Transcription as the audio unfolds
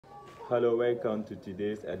Hello, welcome to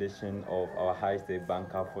today's edition of our high-stake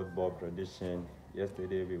banker football prediction.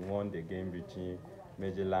 Yesterday we won the game between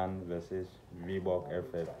Midland versus Viborg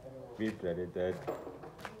FF. We predicted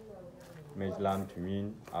Midland to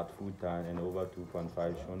win at full time and over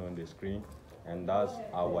 2.5 shown on the screen, and that's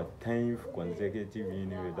our 10th consecutive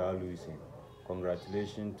winning without losing.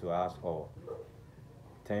 Congratulations to us all.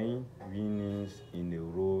 10 winnings in a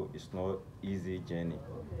row is not easy journey,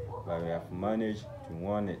 but we have managed to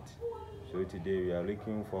win it. So today we are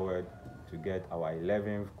looking forward to get our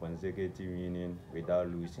 11th consecutive winning without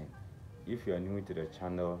losing. If you are new to the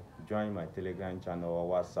channel, join my Telegram channel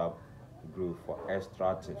or WhatsApp group for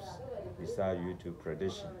extra tips besides YouTube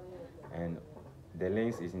prediction, and the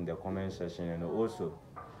links is in the comment section. And also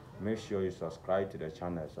make sure you subscribe to the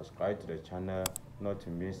channel not to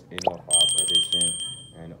miss any of our prediction,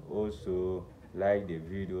 and also like the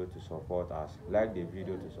video to support us. That's the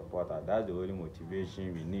only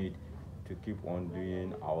motivation we need to keep on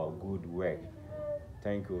doing our good work.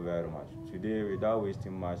 Thank you very much. Today, without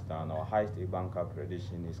wasting much time, our high-stake banker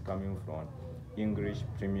prediction is coming from English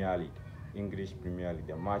Premier League,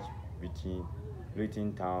 the match between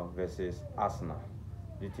Luton Town versus Arsenal.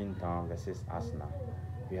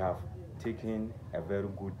 We have taken a very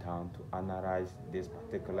good time to analyze this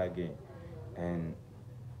particular game, and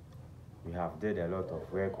we have did a lot of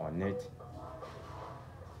work on it,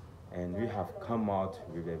 and we have come out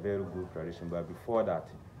with a very good prediction. But before that,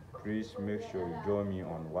 please make sure you join me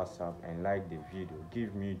on WhatsApp and like the video.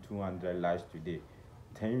 Give me 200 likes today.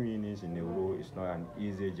 10 winnings in a row is not an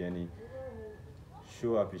easy journey.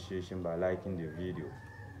 Show appreciation by liking the video.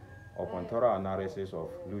 Upon thorough analysis of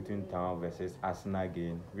Luton Town versus Arsenal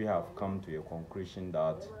game, we have come to a conclusion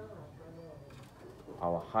that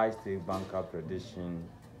our high-stake banker prediction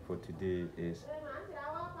for today is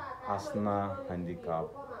Arsenal handicap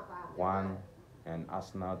 1 and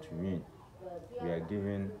Arsenal to win. We are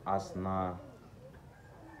giving Arsenal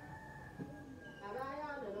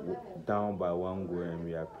down by 1 goal, and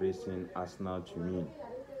we are placing Arsenal to win.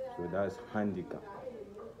 So that's handicap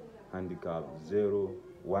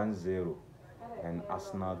 0-1-0 and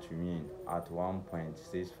Arsenal to win at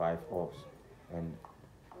 1.65 odds. And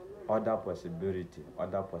other possibility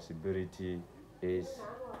is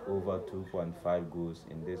over 2.5 goals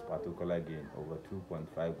in this particular game. Over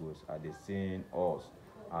 2.5 goals at the same odds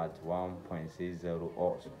at 1.60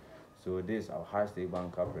 odds. So this is our high-stake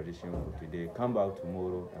banker prediction for today. Come back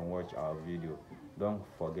tomorrow and watch our video. Don't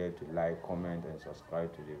forget to like, comment, and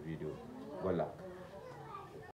subscribe to the video. Good luck.